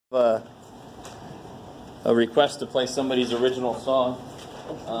A request to play somebody's original song.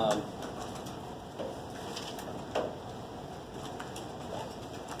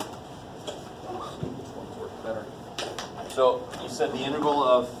 So you said the integral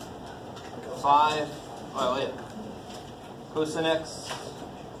of 5, oh yeah, cosine x,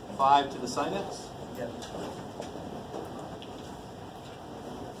 5 to the sine x? Yeah.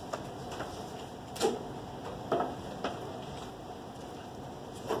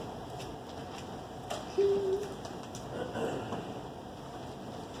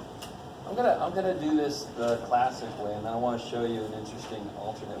 I'm gonna do this the classic way, and I want to show you an interesting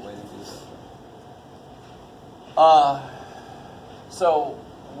alternate way to do this. So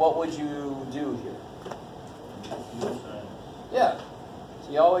what would you do here? Yeah.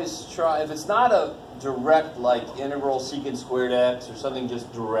 So you always try, if it's not a direct like integral secant squared x or something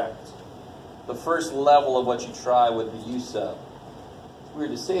just direct, the first level of what you try would be u sub. It's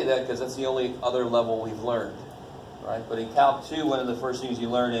weird to say that because that's the only other level we've learned. Right? But in Calc 2, one of the first things you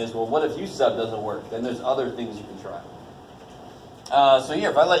learn is, well, what if u sub doesn't work? Then there's other things you can try. So here,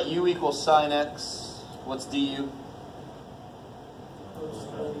 if I let u equal sine x, what's du?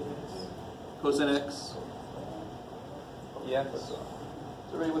 Cosine x. Dx. Is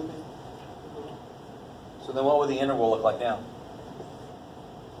everybody with me? So then what would the integral look like now?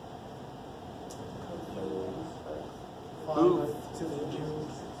 Ooh. To the u du.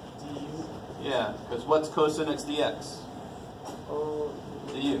 Yeah, because what's cosine x dx?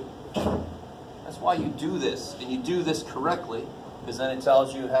 Du. That's why you do this, and you do this correctly, because then it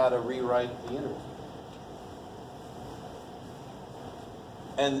tells you how to rewrite the integral.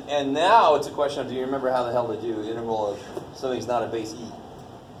 And now it's a question of, do you remember how the hell to do integral of something's not a base e?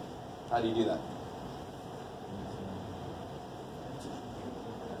 How do you do that?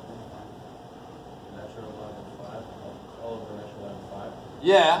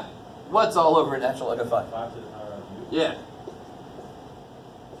 Yeah. What's all over natural log of 5? 5 to the power of u. Yeah.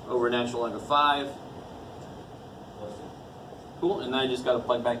 Over natural log of 5. Cool. And now you just got to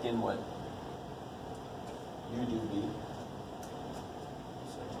plug back in what? U do b.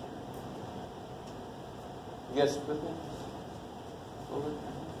 You guys with me? A little bit?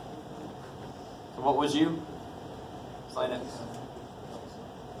 So what was u? Sine x.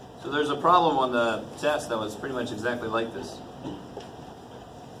 So there's a problem on the test that was pretty much exactly like this.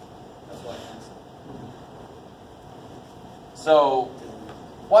 So,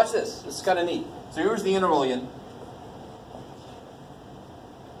 watch this. This is kind of neat. So here's the integral again.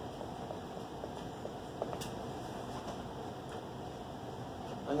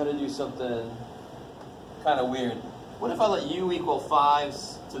 I'm going to do something kind of weird. What if I let u equal 5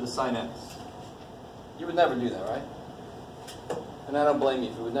 to the sine x? You would never do that, right? And I don't blame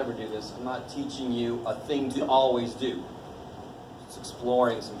you if you would never do this. I'm not teaching you a thing to always do. It's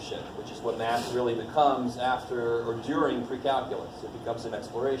exploring some shit, which is what math really becomes after or during pre-calculus. It becomes an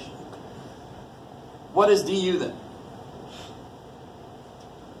exploration. What is du then?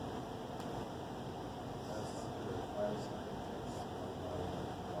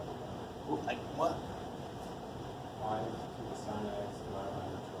 Like what? 5 to the sine x divided by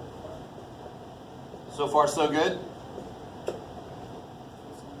natural log of 5. So far, so good?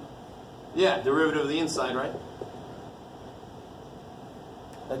 Yeah, derivative of the inside, right?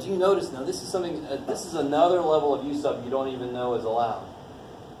 Now, do you notice now? This is something. This is another level of u sub you don't even know is allowed.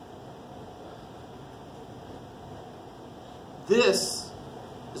 This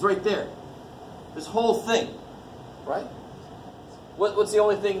is right there. This whole thing, right? What's the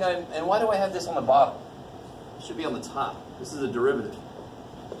only thing? And why do I have this on the bottom? It should be on the top. This is a derivative.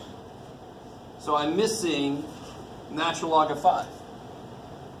 So I'm missing natural log of 5.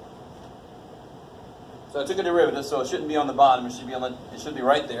 So I took a derivative, so it shouldn't be on the bottom. It should be on the. It should be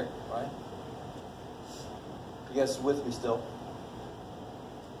right there, right? You guys with me still?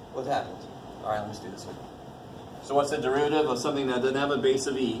 What happened? All right, let's do this one. So what's the derivative of something that doesn't have a base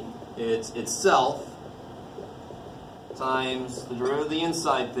of e? It's itself times the derivative of the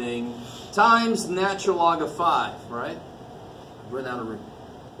inside thing times natural log of 5, right? I've written out a root.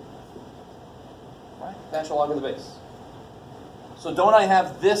 Right? Natural log of the base. So don't I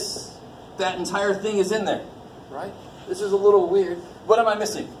have this? That entire thing is in there, right? This is a little weird. What am I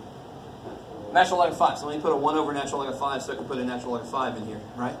missing? Natural log of 5. So let me put a 1 over natural log of 5 so I can put a natural log of 5 in here,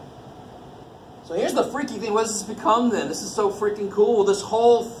 right? So here's the freaky thing. What does this become then? This is so freaking cool. This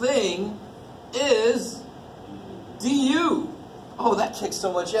whole thing is du. Oh, that kicks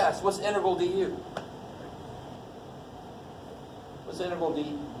so much ass. What's integral du? What's integral du?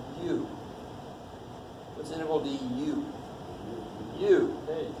 What's integral du? U.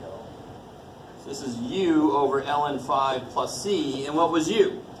 There you go. So this is u over ln 5 plus c. And what was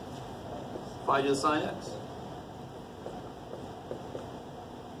u? pi to the sine x.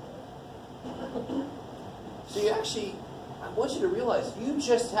 So you actually, I want you to realize, you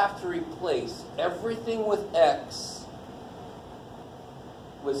just have to replace everything with x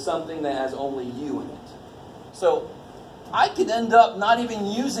with something that has only u in it. So I could end up not even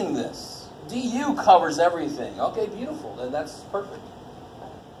using this. du covers everything. Okay, beautiful. Then that's perfect.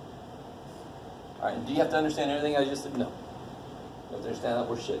 All right, do you have to understand everything I just did? No. You have to understand that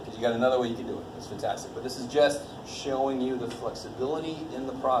we're shit, because you got another way you can do it. It's fantastic. But this is just showing you the flexibility in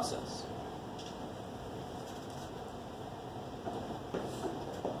the process.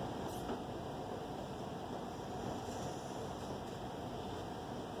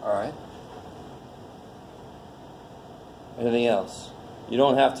 All right. Anything else? You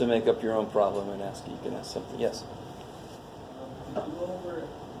don't have to make up your own problem and ask. You can ask something. Yes? Can you go over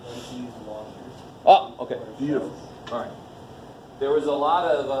like use washers? Oh, okay. Beautiful. All right. There was a lot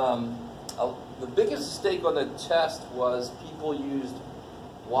of, the biggest mistake on the test was people used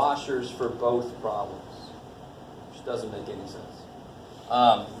washers for both problems, which doesn't make any sense.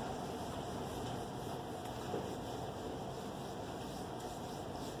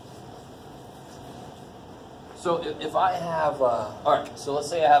 So if I have, all right, so let's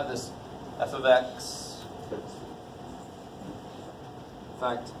say I have this f of x. In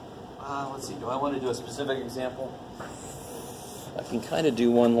fact, let's see, do I want to do a specific example? I can kind of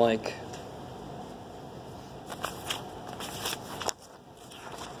do one like,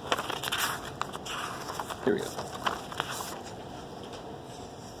 here we go.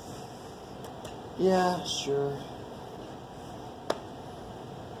 Yeah, sure.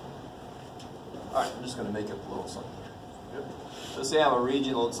 All right, I'm just going to make up a little something here. Let's say I have a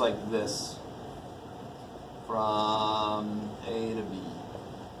region that looks like this from A to B.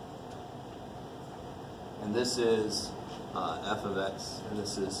 And this is f of x, and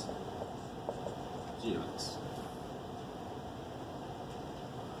this is g of x.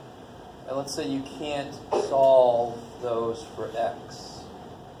 And let's say you can't solve those for x.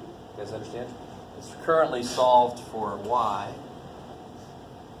 You guys understand? It's currently solved for y,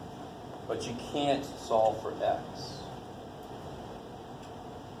 but you can't solve for x,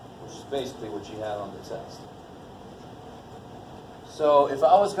 which is basically what you had on the test. So if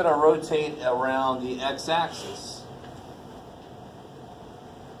I was going to rotate around the x-axis,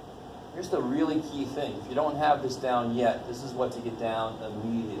 here's the really key thing. If you don't have this down yet, this is what to get down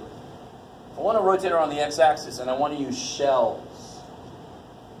immediately. If I want to rotate around the x-axis and I want to use shells,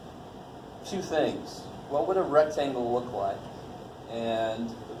 two things. What would a rectangle look like? And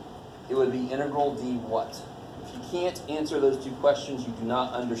it would be integral d what? If you can't answer those two questions, you do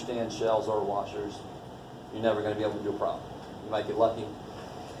not understand shells or washers. You're never going to be able to do a problem. You might get lucky.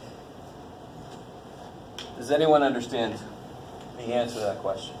 Does anyone understand the answer to that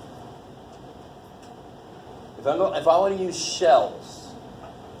question? If I want to use shells,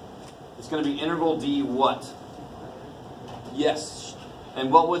 it's going to be integral d what? Yes.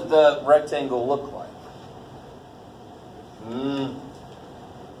 And what would the rectangle look like?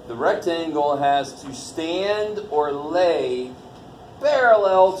 The rectangle has to stand or lay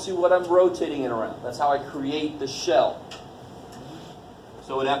parallel to what I'm rotating it around. That's how I create the shell.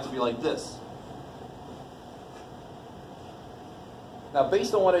 So it would have to be like this. Now,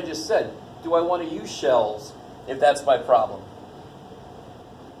 based on what I just said, do I want to use shells if that's my problem?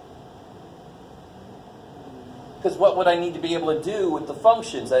 Because what would I need to be able to do with the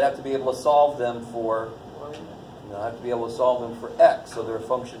functions? I'd have to be able to solve them for, I have to be able to solve them for x, so they're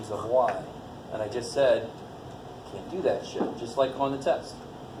functions of y. And I just said, can't do that shit, just like on the test.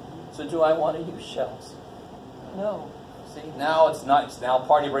 So do I want to use shells? No. See, now it's nice. Now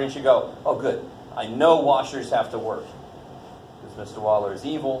party brain should go, oh good, I know washers have to work. Because Mr. Waller is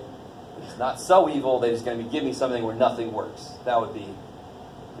evil. He's not so evil that he's going to be giving me something where nothing works. That would be,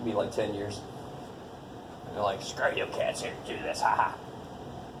 it'd be like 10 years. And they're like, screw you cats, here, do this, haha.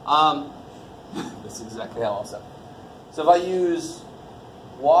 That's exactly how I'll sound. So if I use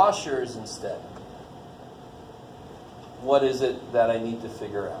washers instead, what is it that I need to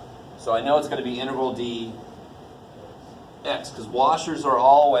figure out? So I know it's going to be integral d x, because washers are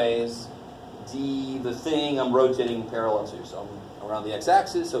always d, the thing I'm rotating parallel to. So I'm around the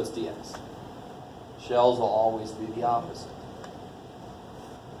x-axis, so it's dx. Shells will always be the opposite.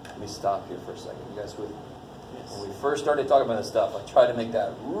 Let me stop here for a second. You guys with me? Yes. When we first started talking about this stuff, I tried to make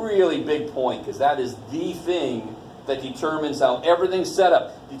that really big point, because that is the thing that determines how everything's set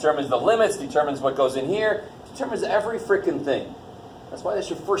up. Determines the limits, determines what goes in here, determines every freaking thing. That's why that's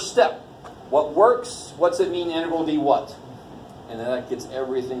your first step. What works? What's it mean integral d what? And then that gets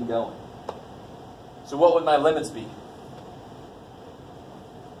everything going. So what would my limits be?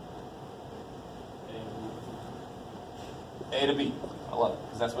 A to B. I love it,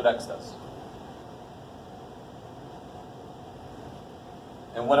 because that's what x does.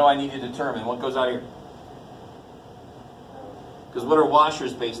 And what do I need to determine? What goes out here? Because what are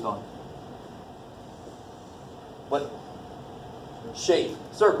washers based on? What? Shape.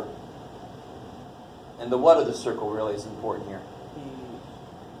 Circle. And the what of the circle really is important here.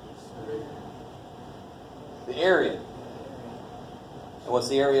 The area. And what's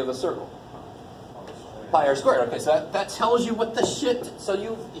the area of a circle? Pi r squared. Okay, so that tells you what the shit. So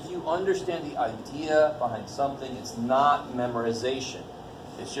if you understand the idea behind something, it's not memorization.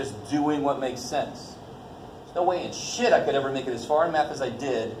 It's just doing what makes sense. There's no way in shit I could ever make it as far in math as I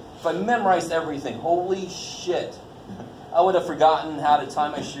did if I memorized everything. Holy shit. I would have forgotten how to tie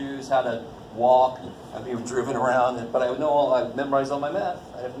my shoes, how to walk. I'd be driven around, but I would know I've memorized all my math.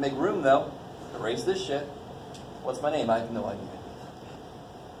 I have to make room though. Erase this shit. What's my name? I have no idea.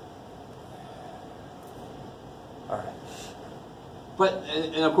 All right. But,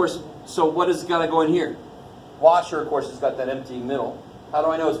 and of course, so what has got to go in here? Washer, of course, has got that empty middle. How do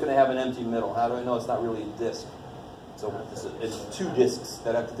I know it's going to have an empty middle? How do I know it's not really a disc? So it's two discs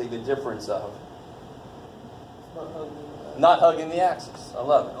that have to take the difference of. Not hugging the axis. I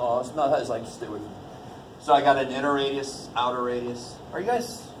love it. Oh, it's not. It's like, just stay with me. So I got an inner radius, outer radius. Are you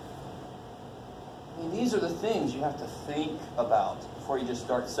guys? I mean, these are the things you have to think about before you just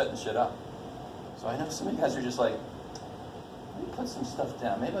start setting shit up. So I know some of you guys are just like, let me put some stuff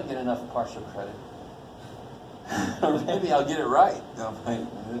down. Maybe I'll get enough partial credit. Or maybe I'll get it right. No, if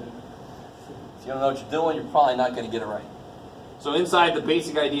you don't know what you're doing, you're probably not going to get it right. So inside, the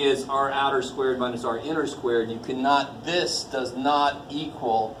basic idea is r outer squared minus r inner squared. You cannot, this does not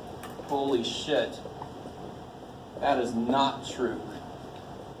equal, holy shit. That is not true.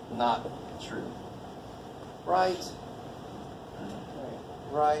 Not true. Right?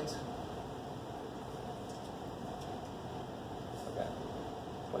 Right? Okay.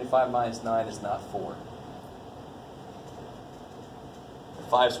 25 minus 9 is not 4.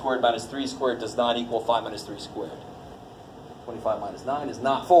 5 squared minus 3 squared does not equal 5 minus 3 squared. 25 minus 9 is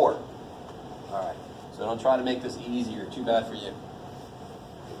not 4. All right. So don't try to make this easier. Too bad for you.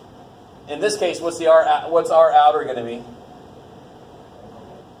 In this case, what's our outer going to be?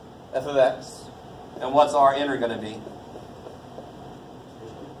 F of x. And what's our inner going to be?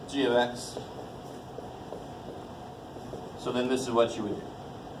 G of x. So then this is what you would do.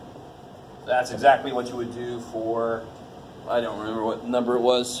 That's exactly what you would do for, I don't remember what number it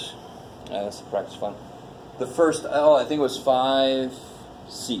was. That's the practice fun. The first, I think it was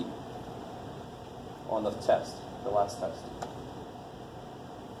 5C on the test, the last test.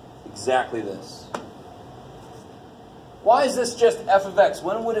 Exactly this. Why is this just f of x?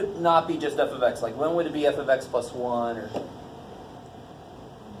 When would it not be just f of x? Like when would it be f of x plus 1? Or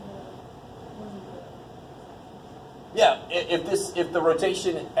yeah, if the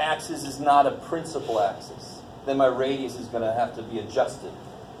rotation axis is not a principal axis, then my radius is going to have to be adjusted.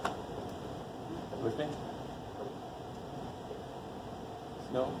 With me?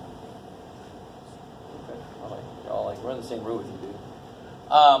 No? Okay. We're in the same room with you, dude.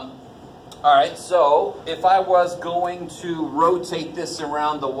 All right, so if I was going to rotate this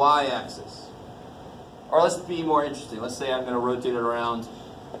around the y-axis, or let's be more interesting. Let's say I'm going to rotate it around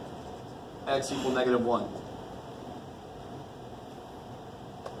x equal -1.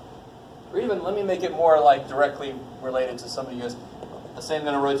 Or even, let me make it more like directly related to some of you guys. Let's say I'm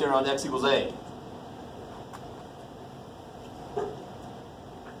going to rotate around x equals a.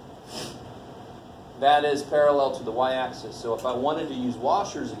 That is parallel to the y-axis. So if I wanted to use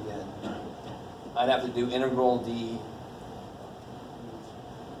washers again, I'd have to do integral d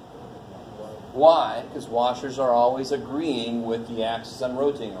y, because washers are always agreeing with the axis I'm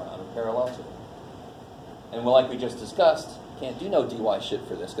rotating around, or parallel to it. And like we just discussed, can't do no dy shit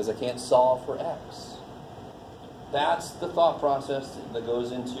for this, because I can't solve for x. That's the thought process that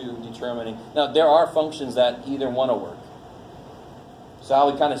goes into determining. Now, there are functions that either one will work. So I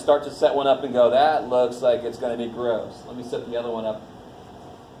would kind of start to set one up and go, that looks like it's going to be gross. Let me set the other one up.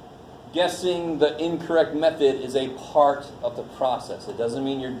 Guessing the incorrect method is a part of the process. It doesn't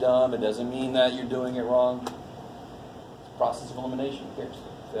mean you're dumb. It doesn't mean that you're doing it wrong. It's a process of elimination. Who cares?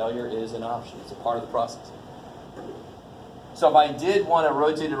 Failure is an option. It's a part of the process. So if I did want to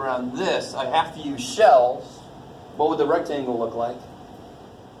rotate it around this, I'd have to use shells. What would the rectangle look like?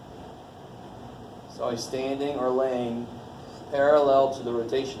 So I'm standing or laying parallel to the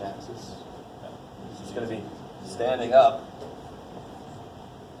rotation axis. It's going to be standing up.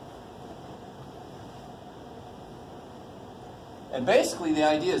 And basically the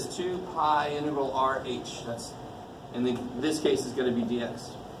idea is 2 pi integral RH. That's, in this case, is going to be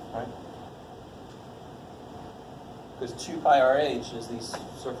dx. Right? because 2 pi RH is the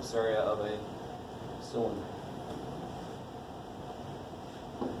surface area of a cylinder.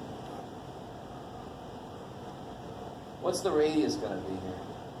 What's the radius going to be here?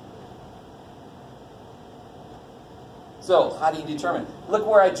 So, how do you determine? Look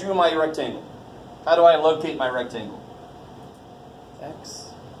where I drew my rectangle. How do I locate my rectangle? X.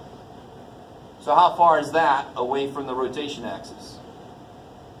 So how far is that away from the rotation axis?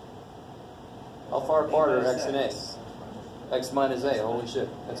 How far apart are X and A? X minus A, holy shit.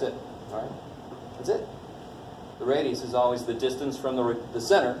 That's it. All right? That's it. The radius is always the distance from the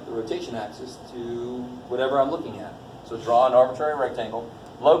center, the rotation axis, to whatever I'm looking at. So draw an arbitrary rectangle,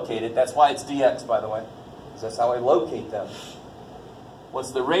 locate it. That's why it's dx, by the way, because that's how I locate them.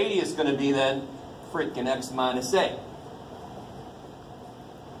 What's the radius going to be then? Freaking X minus A.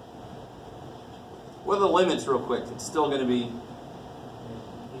 What are the limits real quick? It's still going to be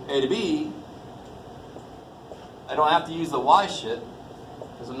A to B. I don't have to use the Y shit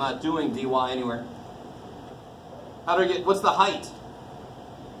because I'm not doing dy anywhere. How do I get, what's the height?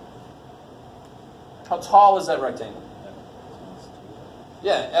 How tall is that rectangle?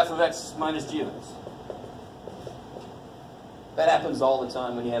 Yeah, f of x minus g of x. That happens all the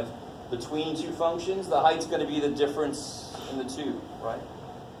time when you have between two functions. The height's going to be the difference in the two, right?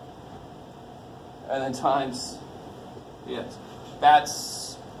 And then times, yes,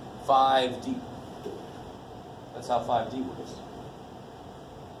 that's 5d. That's how 5d works.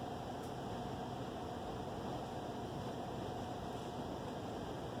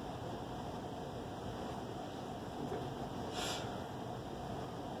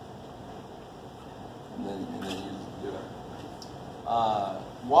 And then you do it.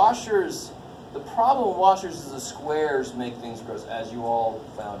 Washers, the problem with washers is the squares make things gross, as you all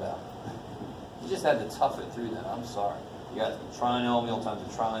found out. You just had to tough it through that. I'm sorry. You got the trinomial times the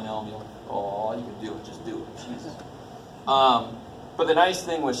trinomial. Oh, all you can do it. Just do it. Jesus. But the nice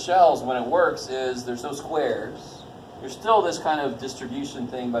thing with shells, when it works, is there's no squares. There's still this kind of distribution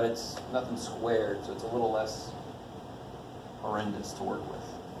thing, but it's nothing squared, so it's a little less horrendous to work with.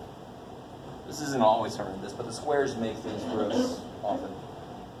 This isn't always horrendous, but the squares make things gross often.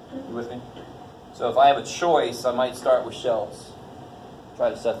 You with me? So if I have a choice, I might start with shells. Try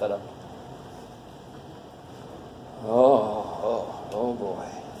to set that up. Oh boy.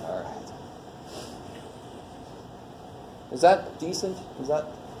 All right. Is that decent? Is that?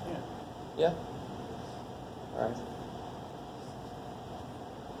 Yeah? All right.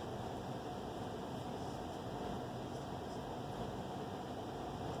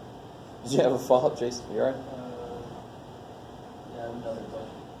 Did you have a follow-up, Jason? You all right? Yeah, another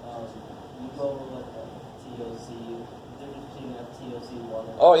question. You go over like TOC, the difference between FTOC1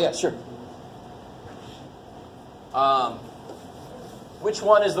 and Oh, yeah, sure. Which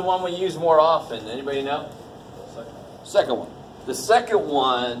one is the one we use more often? Anybody know? Second one. The second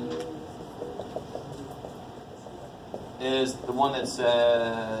one is the one that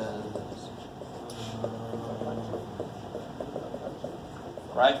says,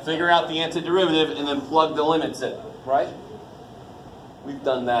 right? Figure out the antiderivative and then plug the limits in, right? We've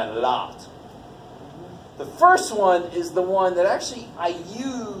done that a lot. The first one is the one that actually I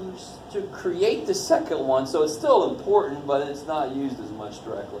used to create the second one, so it's still important, but it's not used as much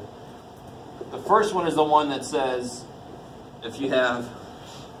directly. The first one is the one that says, if you have,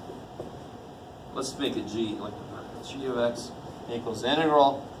 let's make it g, like g of x equals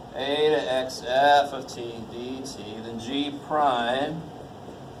integral a to x f of t dt, then g prime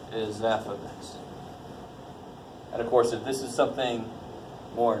is f of x. And of course, if this is something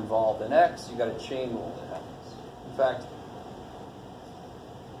more involved than x, you've got a chain rule that happens. In fact,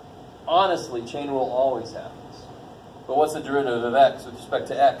 honestly, chain rule always happens. But what's the derivative of x with respect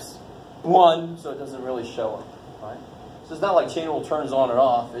to x? 1, so it doesn't really show up, right? So it's not like chain rule turns on and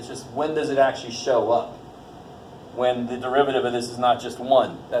off. It's just when does it actually show up? When the derivative of this is not just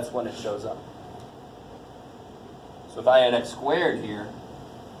 1, that's when it shows up. So if I had x squared here,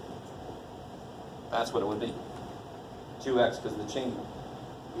 that's what it would be. 2x because of the chain rule.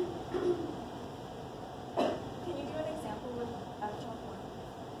 Can you do an example with F-talk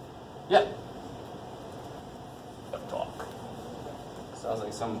 1? Yeah. F-talk. Sounds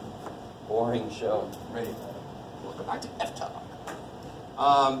like some boring show. Ready? Welcome back to F-talk.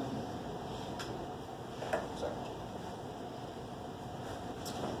 Sorry.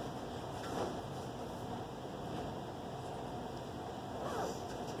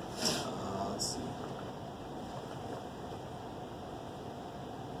 Let's see.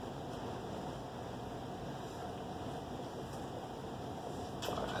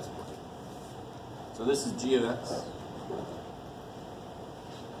 So this is g of x.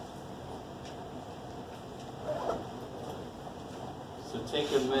 take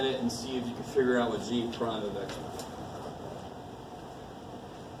a minute and see if you can figure out what g prime of x is.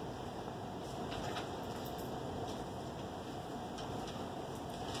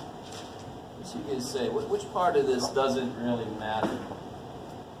 So you can say, which part of this doesn't really matter?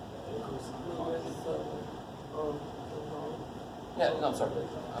 Yeah, no, I'm sorry.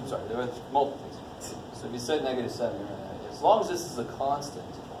 There were multiple things. So if you said -7, you're right. As long as this is a constant,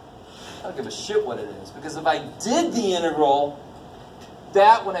 I don't give a shit what it is. Because if I did the integral,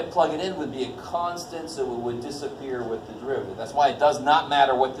 that, when I plug it in, would be a constant, so it would disappear with the derivative. That's why it does not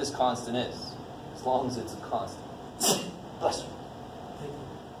matter what this constant is, as long as it's a constant. Bless you.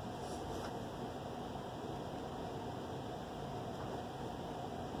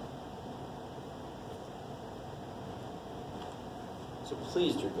 So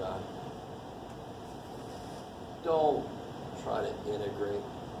please, dear God, don't try to integrate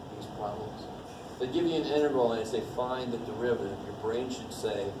these problems. If they give you an integral and they say find the derivative, your brain should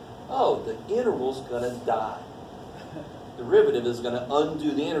say, oh, the integral's going to die. Derivative is going to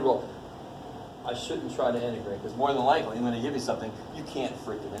undo the integral. I shouldn't try to integrate, because more than likely, when they give you something, you can't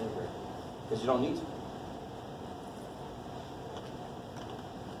freaking integrate, because you don't need to.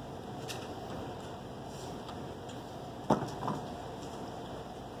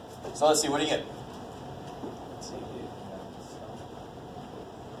 So let's see, what do you get?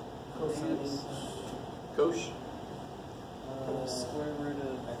 Cosh? Square root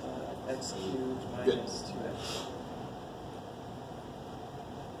of x cubed Good. minus 2x.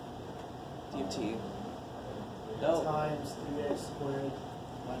 dt. No. Times 3x squared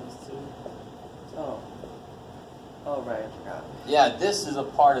minus 2. Oh. Oh, right, I forgot. Yeah, this is a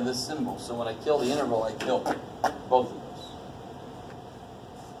part of this symbol. So when I kill the integral, I kill both of those.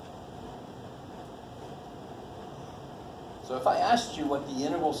 So if I asked you what the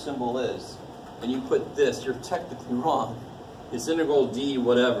integral symbol is, and you put this, you're technically wrong. It's integral d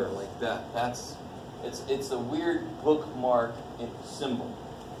whatever, like that. It's a weird bookmark symbol.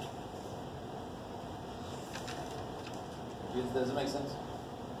 Does it make sense?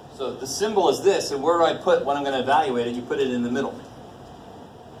 So the symbol is this, and where do I put when I'm going to evaluate it? You put it in the middle.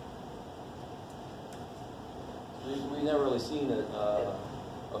 We've never really seen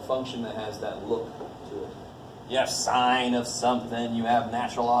a function that has that look to it. You have sine of something, you have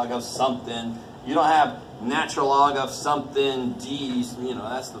natural log of something. You don't have natural log of something, d, you know,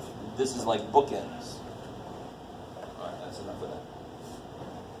 this is like bookends. All right, that's enough of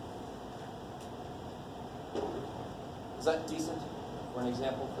that. Is that decent for an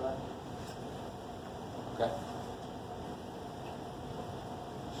example for that? Okay.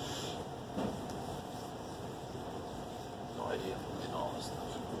 No idea in all this stuff.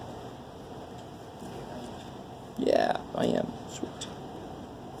 Yeah, I am. Sweet.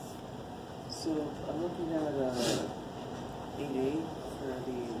 So I'm looking at 8A for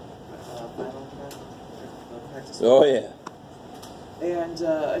the final practice. Oh yeah. And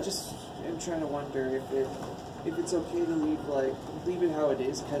I just am trying to wonder if it's okay to leave it how it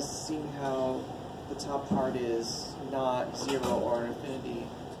is, because seeing how the top part is not 0 or infinity,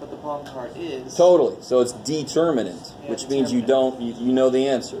 but the bottom part is. Totally. So it's determinant, Yeah, which means you know the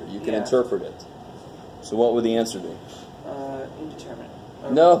answer. You can interpret it. So what would the answer be? Indeterminate.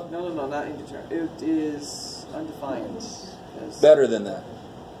 No. No, not indeterminate. It is undefined. Better than that.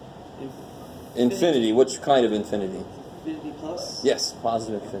 Infinity. Which kind of infinity? Infinity plus? Yes,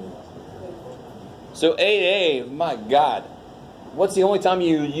 positive infinity. So 8A, my God. What's the only time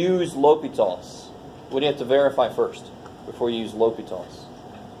you use L'Hopital's? What do you have to verify first before you use L'Hopital's?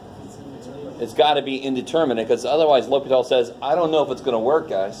 It's got to be indeterminate, because otherwise L'Hopital says, I don't know if it's going to work,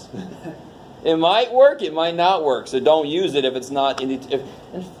 guys. It might work, it might not work. So don't use it if it's not indeterminate.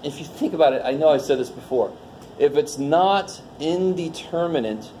 If you think about it, I know I said this before. If it's not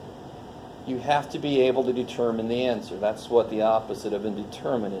indeterminate, you have to be able to determine the answer. That's what the opposite of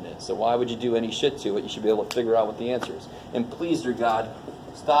indeterminate is. So why would you do any shit to it? You should be able to figure out what the answer is. And please, dear God,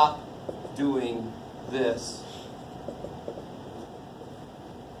 stop doing this.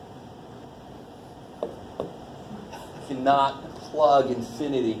 You cannot plug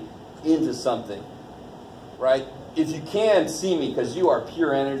infinity into something, right? If you can see me, because you are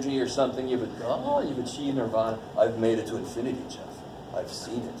pure energy or something, you've achieved nirvana. I've made it to infinity, Jeff. I've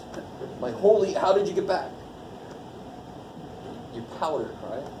seen it. Like, holy, how did you get back? You're powdered,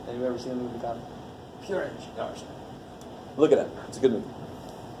 right? Have you ever seen the movie Powder? Pure energy. No, look at it. It's a good movie.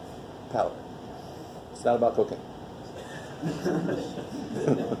 Powder. It's not about cocaine.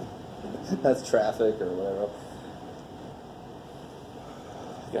 That's Traffic or whatever.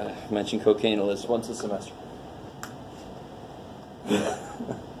 Gotta mention cocaine at least once a semester.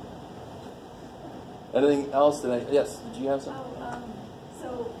 Anything else? Yes, did you have something?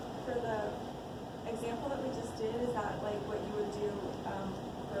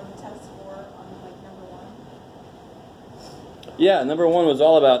 Yeah, number 1 was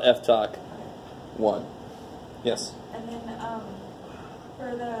all about FTOC 1. Yes? And then for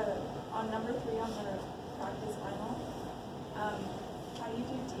on number 3 on the practice final, how do you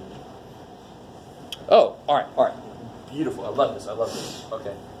do D? Oh, all right. Beautiful. I love this.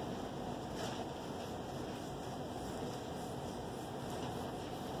 Okay.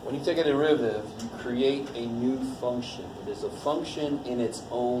 When you take a derivative, you create a new function. It is a function in its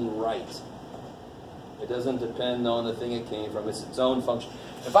own right. It doesn't depend on the thing it came from. It's its own function.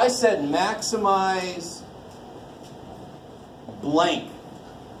 If I said maximize blank,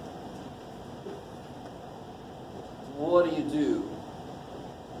 what do you do?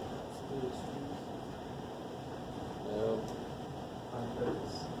 No.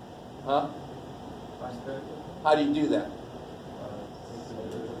 Huh? How do you do that?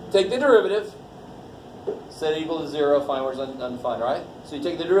 Take the derivative. Set it equal to 0. Find where it's undefined, right? So you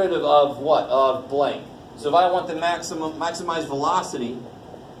take the derivative of what? Of blank. So if I want to maximize velocity,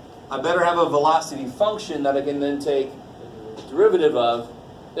 I better have a velocity function that I can then take the derivative of.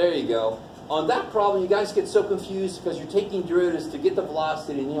 There you go. On that problem, you guys get so confused because you're taking derivatives to get the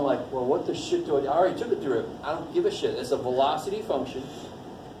velocity, and you're like, well, what the shit do I already took a derivative. I don't give a shit. It's a velocity function.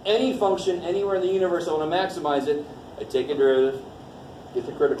 Any function anywhere in the universe, I want to maximize it. I take a derivative, get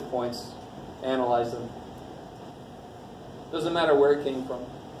the critical points, analyze them. Doesn't matter where it came from.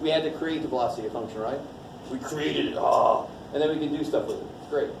 We had to create the velocity function, right? We created it. And then we can do stuff with it. It's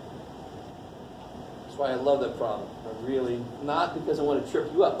great. That's why I love that problem. I really, not because I want to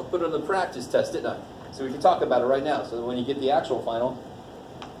trip you up, but put it on the practice test, didn't I? So we can talk about it right now. So that when you get the actual final,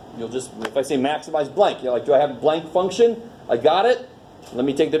 you'll just, if I say maximize blank, you're like, do I have a blank function? I got it. Let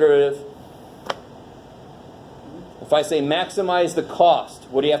me take the derivative. If I say maximize the cost,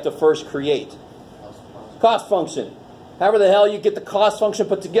 what do you have to first create? Cost function. However the hell you get the cost function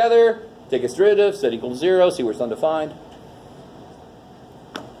put together, take its derivative, set equal to 0, see where it's undefined.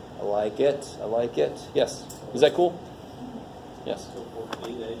 I like it. Yes. Is that cool? Yes. So for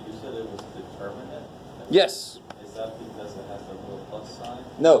theta, you said it was determinate? Yes. Is that because it has the little plus sign?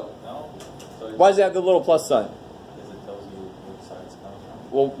 No. No? So Why does it have the little plus sign? Because it tells you which side it's coming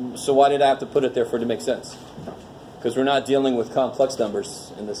from. Well, so why did I have to put it there for it to make sense? Because we're not dealing with complex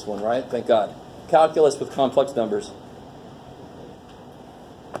numbers in this one, right? Thank God. Calculus with complex numbers.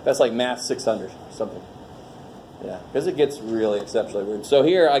 That's like math 600 or something. Yeah, because it gets really exceptionally weird. So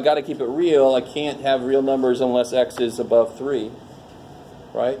here, I got to keep it real. I can't have real numbers unless x is above 3,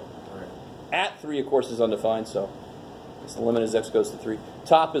 right? At 3, of course, is undefined, so it's the limit as x goes to 3.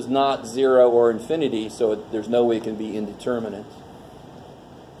 Top is not 0 or infinity, so there's no way it can be indeterminate.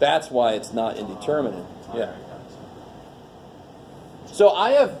 That's why it's not indeterminate. Yeah. So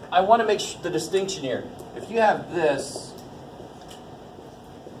I want to make the distinction here. If you have this,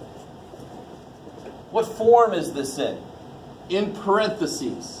 what form is this in? In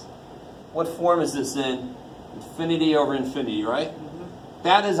parentheses. What form is this in? Infinity over infinity, right? Mm-hmm.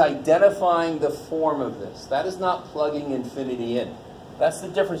 That is identifying the form of this. That is not plugging infinity in. That's the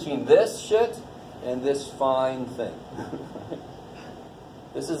difference between this shit and this fine thing.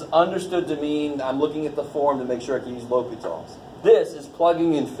 This is understood to mean I'm looking at the form to make sure I can use L'Hopital's. This is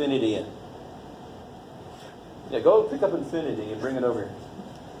plugging infinity in. Yeah, go pick up infinity and bring it over here.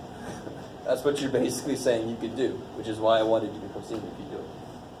 That's what you're basically saying you could do, which is why I wanted you to come see me if you do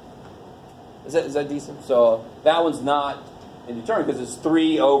it. Is that decent? So that one's not indeterminate because it's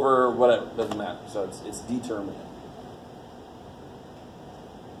 3 over whatever. Doesn't matter. So it's determinate.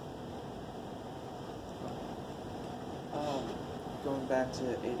 Going back to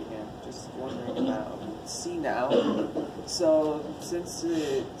 8 again, just wondering about C now. So since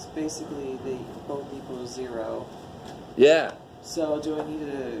it's basically they both equal 0. Yeah. So do I need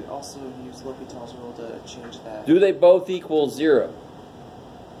to also use L'Hopital's rule to change that? Do they both equal 0?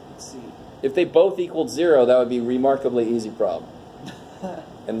 Let's see. If they both equaled 0, that would be a remarkably easy problem.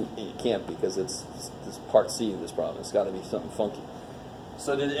 And it can't because it's part C of this problem. It's got to be something funky.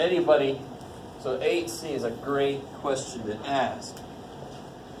 So did anybody... So 8C is a great question to ask.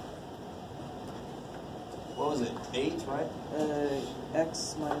 What was it? 8, right?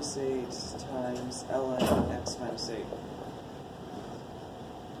 X minus 8 times ln x minus 8.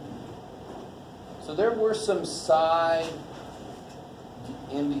 So there were some side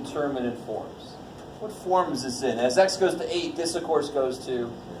indeterminate forms. What form is this in? As x goes to 8, this of course goes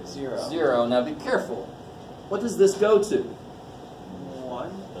to 0. Now be careful. What does this go to?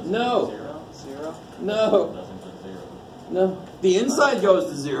 1? No. 0? No. No. The inside goes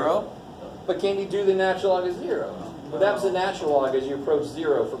to 0, but can you do the natural log of 0? What happens to natural log as you approach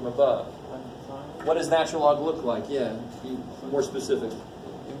 0 from above? What does natural log look like? Yeah, be more specific.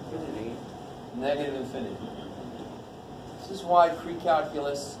 Infinity. Negative infinity. This is why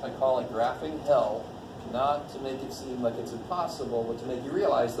pre-calculus, I call it graphing hell, not to make it seem like it's impossible, but to make you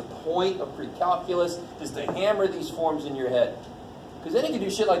realize the point of pre-calculus is to hammer these forms in your head. Because then you can do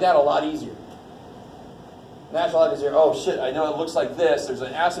shit like that a lot easier. Natural log is here, oh shit, I know it looks like this, there's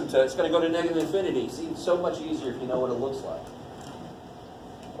an asymptote, it's going to go to negative infinity. See, it's so much easier if you know what it looks like.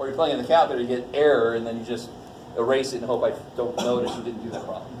 Or you're playing in the calculator, you get error, and then you just erase it and hope I don't notice you didn't do that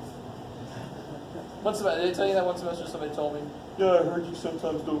problem. One semester, did I tell you that one semester somebody told me? Yeah, I heard you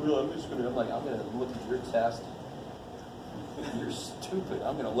sometimes don't realize. I'm like, I'm going to look at your test. You're stupid.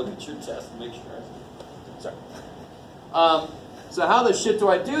 I'm going to look at your test and make sure. Sorry. So how the shit do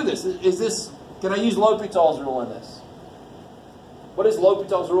I do this? Is this, can I use L'Hopital's rule in this? What does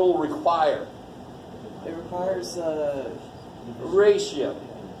L'Hopital's rule require? It requires a ratio.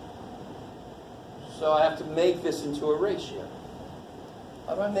 So I have to make this into a ratio.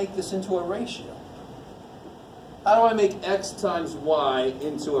 How do I make this into a ratio? How do I make x times y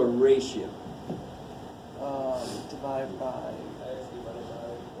into a ratio? Divide by.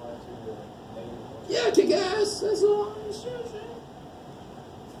 Yeah, kick ass. That's all.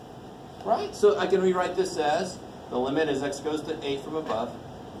 Right? So I can rewrite this as the limit as x goes to 8 from above.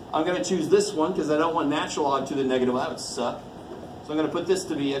 I'm going to choose this one because I don't want natural log to the negative 1. That would suck. So I'm going to put this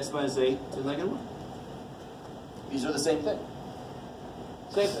to be x minus 8 to the negative 1. These are the same thing.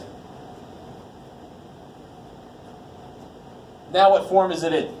 Same thing. Now what form is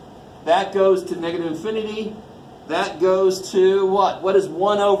it in? That goes to negative infinity. That goes to what? What is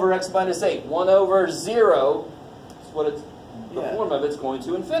 1 over x minus 8? 1 over 0 is what it's, the form of it's going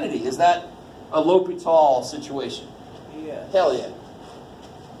to infinity. Is that a L'Hopital situation? Yeah. Hell yeah.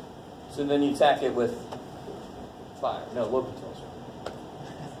 So then you attack it with fire. No, L'Hopital's right.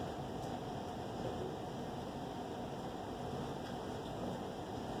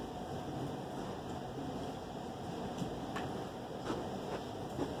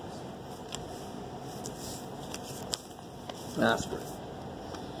 That's great.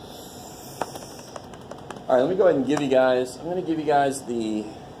 All right, let me go ahead and give you guys, I'm going to give you guys the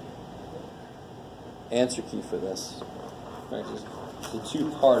answer key for this. Right, just the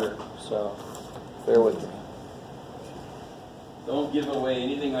two-parter, so bear with me. Don't give away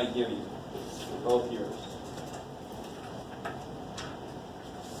anything I give you. They're both yours.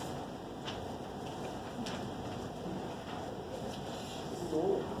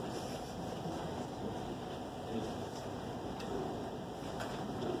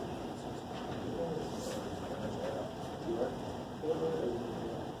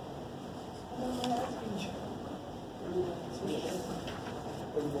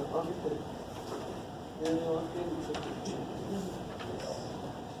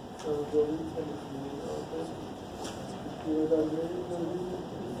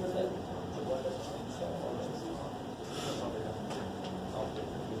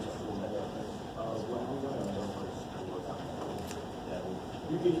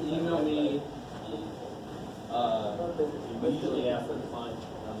 You can email me usually after the final.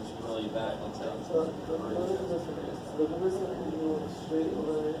 I'll just email you back and tell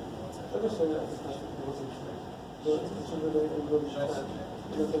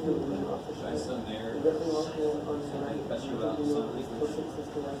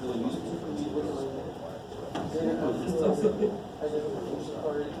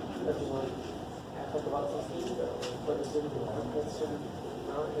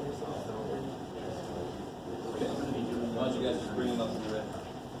why don't you guys just bring them up to the red?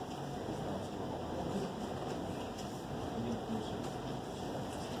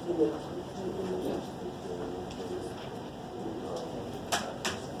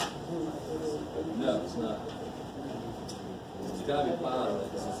 No, it's not. It's got to be part of it.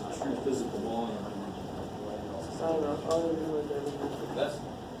 It's a true physical volume. That's,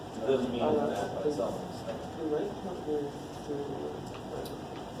 it doesn't mean that by itself.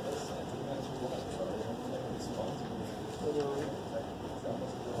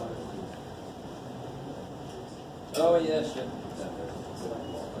 Oh, yeah, shit.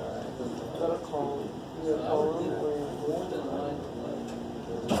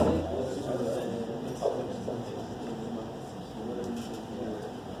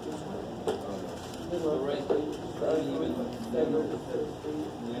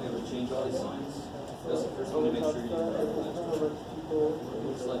 We never change all these signs. That's the first one to make sure you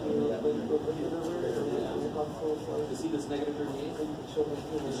you see this negative 38?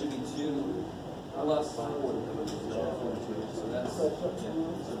 It should be 2 plus 4. So that's, so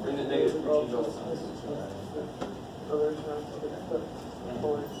bring the negative 38 all the signs.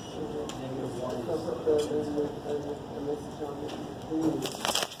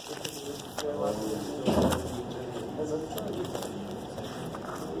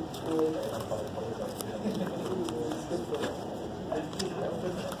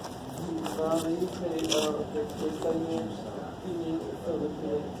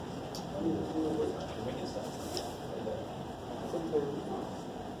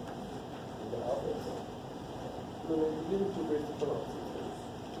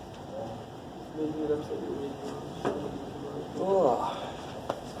 Oh.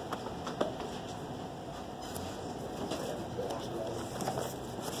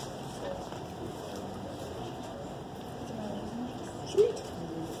 Sweet.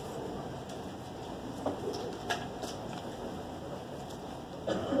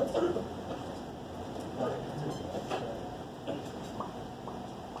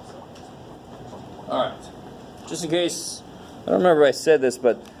 All right. Just in case, I don't remember if I said this,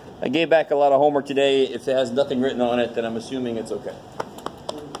 but I gave back a lot of homework today. If it has nothing written on it, then I'm assuming it's okay.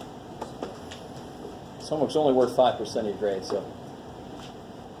 This homework's only worth 5% of your grade, so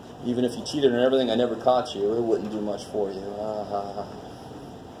even if you cheated on everything, I never caught you, it wouldn't do much for you.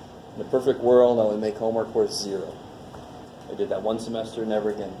 In a perfect world, I would make homework worth 0. I did that one semester,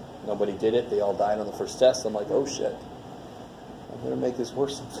 never again. Nobody did it. They all died on the first test. I'm like, oh shit, I'm going to make this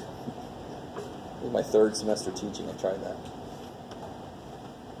worse. It was my 3rd semester teaching. I tried that.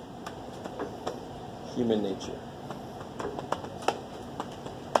 Human nature.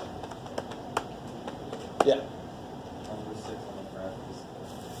 Yeah. Number 6 on the practice.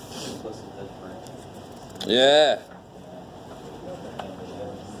 Implicit differentiation. Yeah.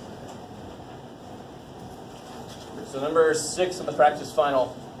 So number 6 on the practice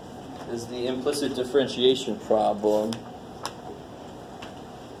final is the implicit differentiation problem.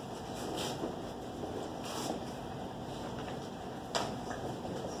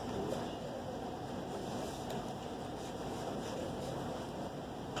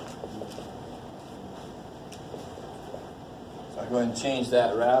 So I go ahead and change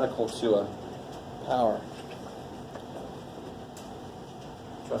that radical to a power.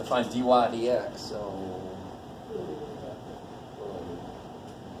 Try to find dy dx. So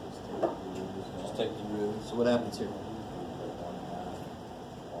just take the root. So what happens here?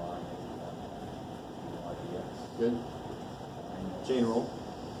 Good. Chain rule.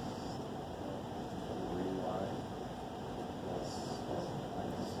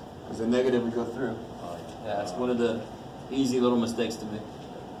 Because the negative would go through. Yeah, it's one of the easy little mistakes to make.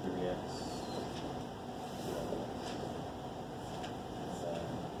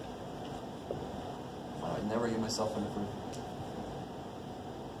 I never get myself in the proof.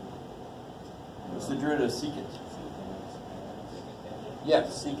 What's the derivative of secant? Yeah,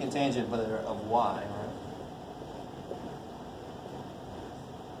 secant tangent, but of y, right?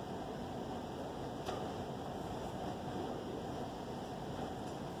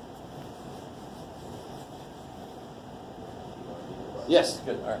 Yes,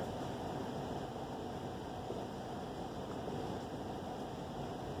 good, all right.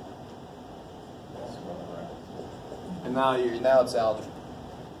 And now it's algebra.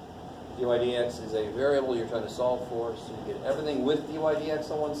 dy dx is a variable you're trying to solve for, so you get everything with dy dx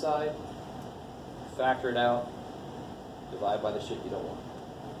on one side, factor it out, divide by the shit you don't want.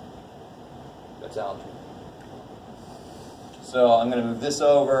 That's algebra. So I'm going to move this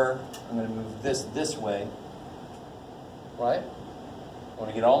over, I'm going to move this way, right? I want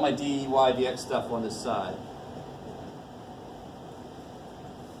to get all my dy dx stuff on this side.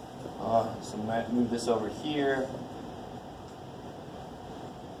 So I'm going to move this over here.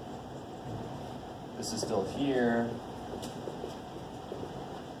 This is still here.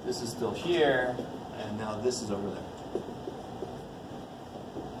 This is still here. And now this is over there.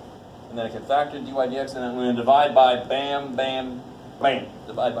 And then I can factor dy dx, and I'm going to divide by bam, bam, bam.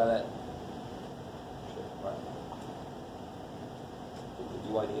 Divide by that. Right. Take the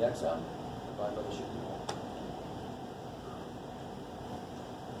dy dx out. Divide by the shit you want.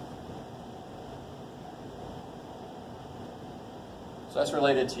 So that's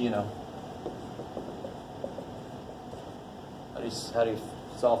related to, how do you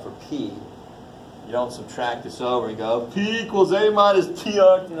solve for p? You don't subtract this over and go, p equals a minus p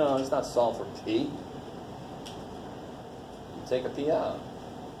r. No, it's not solved for p. You take a p out.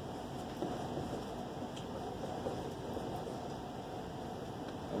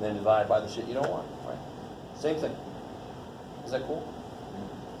 And then divide by the shit you don't want, right? Same thing. Is that cool?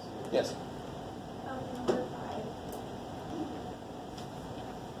 Yes? Number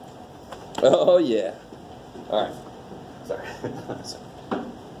 5. Oh, yeah. All right. Sorry. Sorry.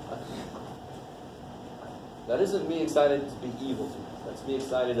 That isn't me excited to be evil to you. That's me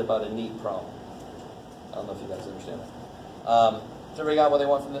excited about a neat problem. I don't know if you guys understand that. Has everybody got what they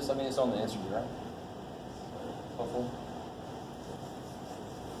want from this? I mean, it's on the answer, right? Hopefully.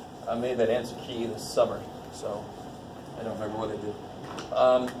 I made that answer key this summer, so I don't remember what I did.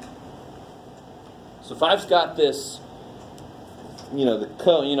 So if I've got this, you know, the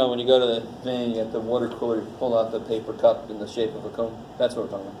cone, you know, when you go to the thing, you get the water cooler, you pull out the paper cup in the shape of a cone. That's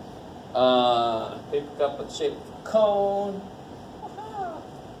what we're talking about. Paper cup in the shape of a cone.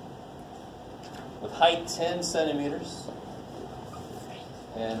 With height 10 centimeters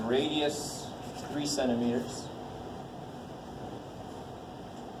and radius 3 centimeters.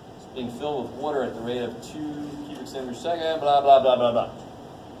 It's being filled with water at the rate of 2 cubic centimeters per second, blah, blah, blah, blah, blah.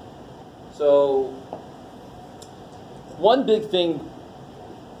 So, one big thing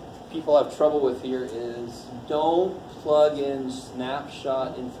people have trouble with here is don't plug in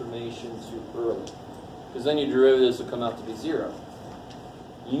snapshot information too early, because then your derivatives will come out to be 0.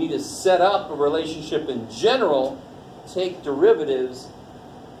 You need to set up a relationship in general, take derivatives,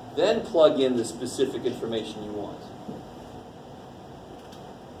 then plug in the specific information you want.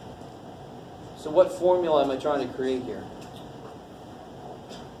 So what formula am I trying to create here?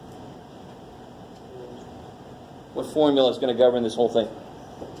 What formula is going to govern this whole thing?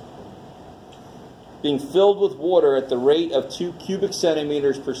 Being filled with water at the rate of 2 cubic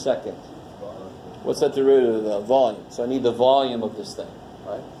centimeters per second. What's that derivative of the volume? So I need the volume of this thing,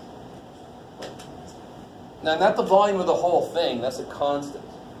 right? Now, not the volume of the whole thing. That's a constant.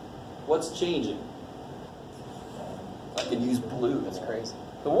 What's changing? I could use blue. That's crazy.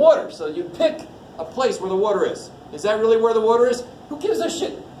 The water. So you pick a place where the water is. Is that really where the water is? Who gives a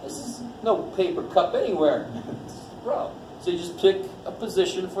shit? This is no paper cup anywhere. Bro. So you just pick a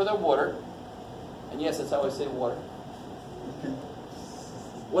position for the water. And yes, that's how I say water.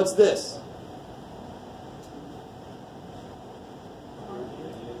 What's this?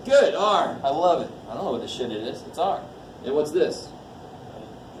 Good, R. I love it. I don't know what the shit it is. It's R. And what's this?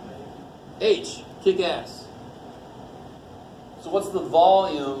 H. Kick ass. So what's the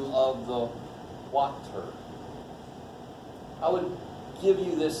volume of the water? I would give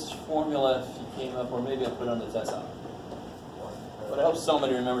you this formula if you came up, or maybe I'll put it on the test out. But I hope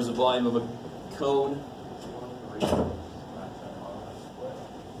somebody remembers the volume of a cone.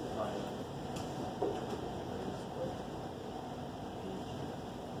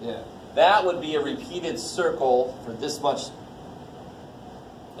 Yeah, that would be a repeated circle for this much,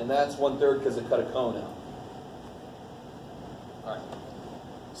 and that's 1/3 because it cut a cone out. All right.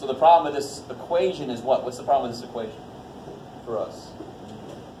 So the problem with this equation is what? What's the problem with this equation for us?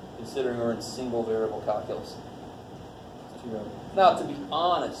 Considering we're in single variable calculus. Now, to be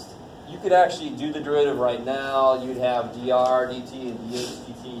honest, you could actually do the derivative right now. You'd have dr, dt, and dx,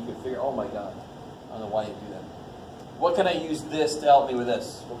 dt. You could figure, oh my god, I don't know why you do that. What can I use this to help me with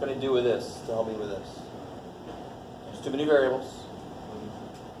this? What can I do with this to help me with this? There's too many variables.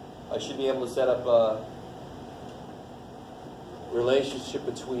 I should be able to set up a relationship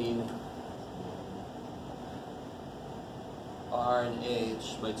between R and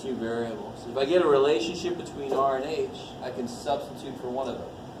H, my two variables. If I get a relationship between R and H, I can substitute for one of them.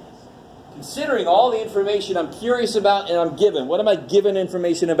 Considering all the information I'm curious about and I'm given, what am I given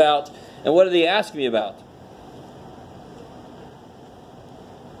information about, and what do they ask me about?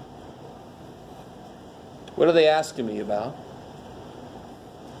 What are they asking me about?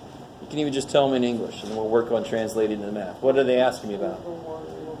 You can even just tell them in English, and then we'll work on translating into math. What are they asking me about?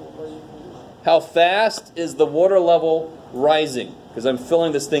 How fast is the water level rising? Because I'm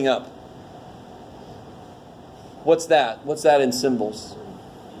filling this thing up. What's that? What's that in symbols?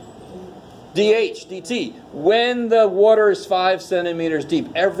 DH, DT. When the water is 5 centimeters deep,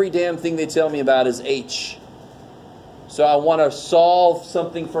 every damn thing they tell me about is H. So I want to solve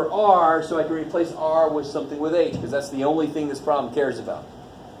something for R so I can replace R with something with H, because that's the only thing this problem cares about.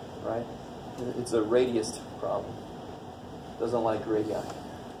 Right? It's a radius problem. Doesn't like radii.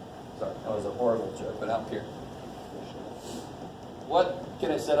 Sorry, that was a horrible joke, but out here. What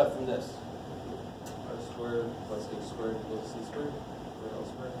can I set up from this? R squared plus H squared equals C squared, or L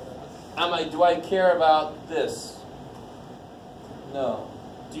squared. Do I care about this? No.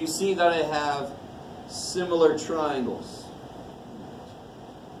 Do you see that I have similar triangles?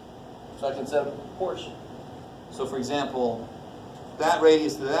 So I can set up a proportion. So for example, that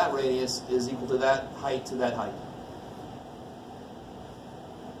radius to that radius is equal to that height to that height.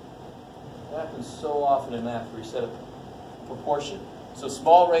 That happens so often in math where you set a proportion. So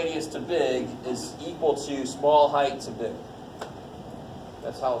small radius to big is equal to small height to big.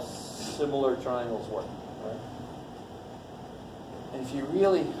 That's how similar triangles work. Right? And if you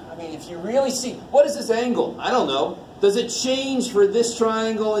really see, what is this angle? I don't know. Does it change for this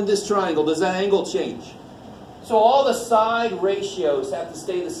triangle and this triangle? Does that angle change? So all the side ratios have to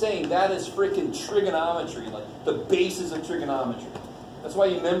stay the same. That is freaking trigonometry, like the basis of trigonometry. That's why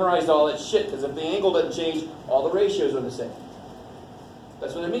you memorized all that shit, because if the angle doesn't change, all the ratios are the same.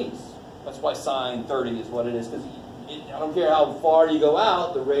 That's what it means. That's why sine 30 is what it is, because I don't care how far you go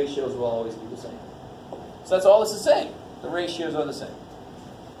out, the ratios will always be the same. So that's all this is saying. The ratios are the same.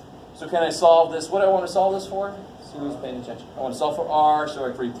 So can I solve this? What do I want to solve this for? See who's paying attention. I want to solve for r, so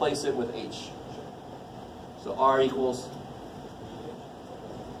I can replace it with h. So r equals,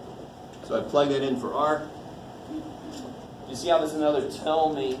 so I plug that in for r. You see how this is another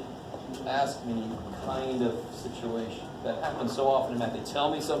tell me, ask me kind of situation. That happens so often in math. They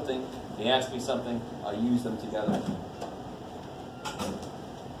tell me something, they ask me something, I use them together.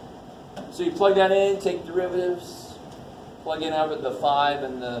 So you plug that in, take derivatives, plug in out the 5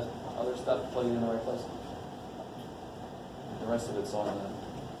 and the other stuff, plug it in the right place. The rest of it's on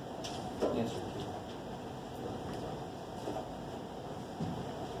the answer key.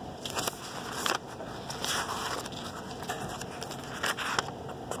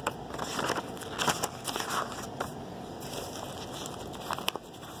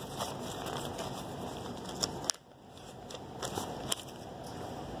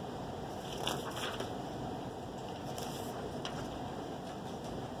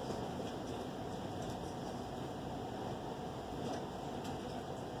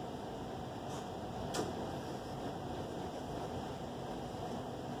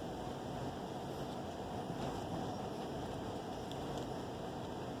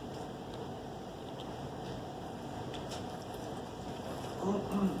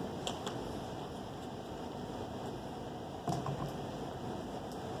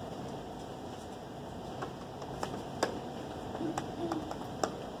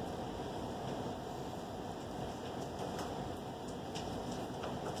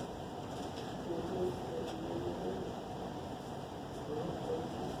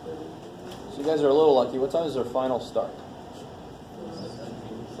 So you guys are a little lucky. What time is our final start?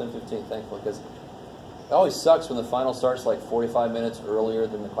 10:15, thankfully, because it always sucks when the final starts like 45 minutes earlier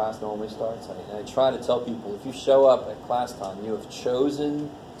than the class normally starts. And I try to tell people, if you show up at class time, you have chosen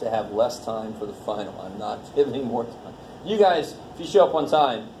to have less time for the final. I'm not giving more time. You guys, if you show up on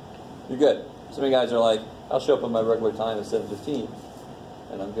time, you're good. Some of you guys are like, I'll show up on my regular time at 7:15,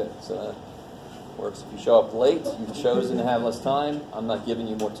 and I'm good. So that works. If you show up late, you've chosen to have less time. I'm not giving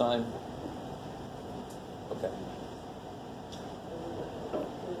you more time. Okay.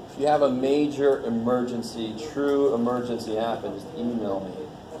 If you have a major emergency, true emergency happen, just email me,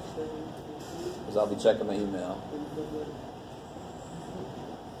 because I'll be checking my email.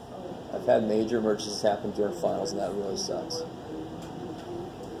 I've had major emergencies happen during finals, and that really sucks.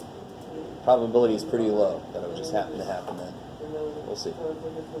 Probability is pretty low that it would just happen to happen then. We'll see.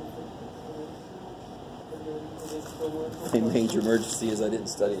 My major emergency is I didn't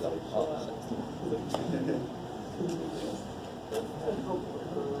study them. Oh.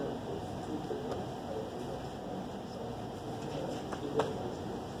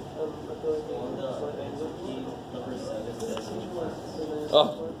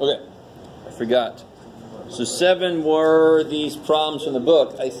 Oh, okay. I forgot. So 7 were these problems from the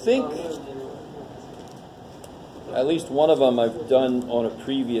book. I think at least one of them I've done on a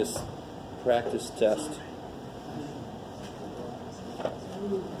previous practice test.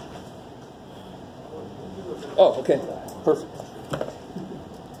 Oh, okay. Perfect.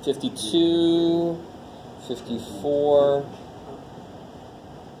 52, 54,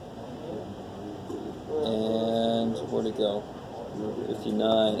 and where'd it go?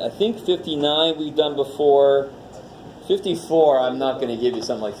 59. I think 59 we've done before. 54, I'm not going to give you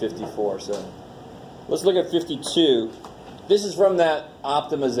something like 54, so let's look at 52. This is from that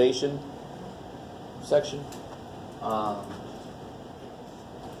optimization section. So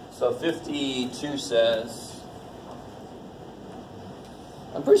 52 says,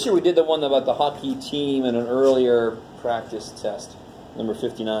 I'm pretty sure we did the one about the hockey team in an earlier practice test, number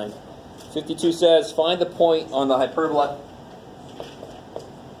 59. 52 says, find the point on the hyperbola.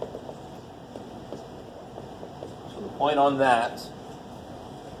 So the point on that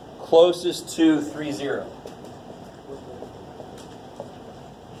closest to 3,0.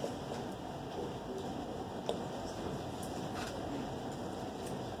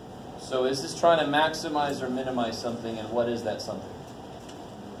 So is this trying to maximize or minimize something, and what is that something?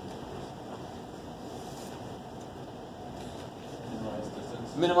 Minimize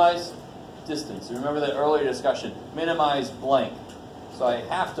distance. Minimize distance. Remember that earlier discussion. Minimize blank. So I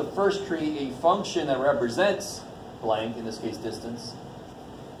have to first create a function that represents blank, in this case distance,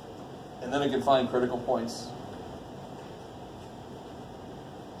 and then I can find critical points.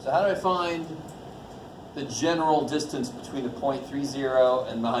 So how do I find the general distance between the point 30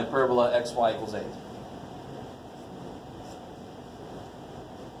 and the hyperbola xy equals 8?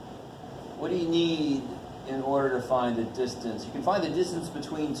 What do you need in order to find the distance? You can find the distance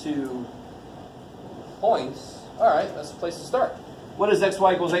between 2 points. All right, that's a place to start. What does x,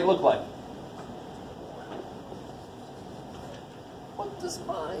 y equals 8 look like? What does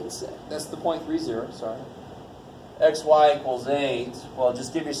mine say? That's the point 3, 0, sorry. X, y equals 8. Well,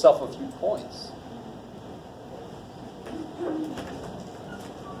 just give yourself a few points.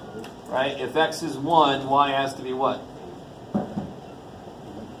 Right? If x is 1, y has to be what?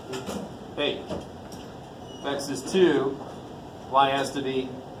 8. If x is 2, y has to be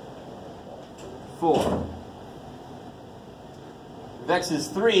 4. If x is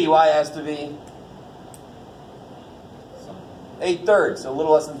 3, y has to be 8/3, so a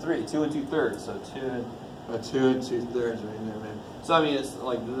little less than 3. 2 and 2/3, so 2 and 2/3 right there, man. So I mean, it's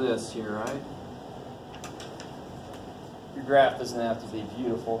like this here, right? Your graph doesn't have to be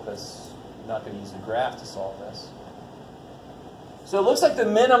beautiful because you're not going to use the graph to solve this. So it looks like the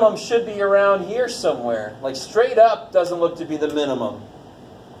minimum should be around here somewhere. Like straight up doesn't look to be the minimum.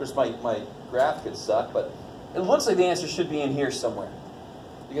 Of course, my graph could suck, but it looks like the answer should be in here somewhere.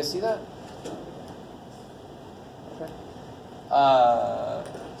 You guys see that? Okay.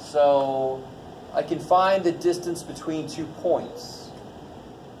 So I can find the distance between 2 points.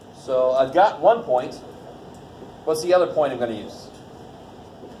 So I've got 1 point. What's the other point I'm going to use?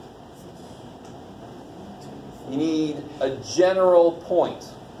 You need a general point.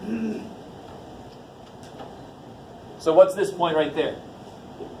 So what's this point right there?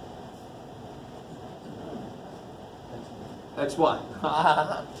 XY.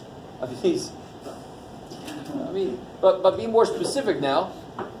 But be more specific now.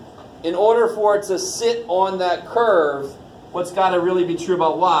 In order for it to sit on that curve, what's got to really be true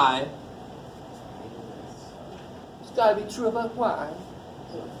about y? It's got to be true about y.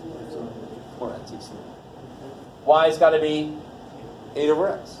 Y's got to be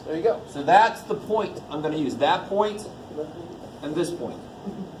 8/x. There you go. So that's the point I'm going to use. That point and this point.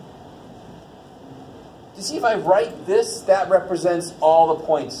 You see, if I write this, that represents all the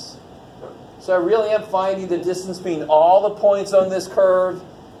points. So I really am finding the distance between all the points on this curve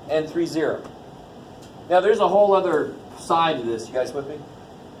and 3, 0. Now there's a whole other side to this. You guys with me?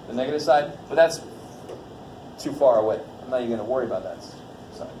 The negative side? But that's too far away. I'm not even going to worry about that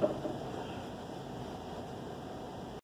side.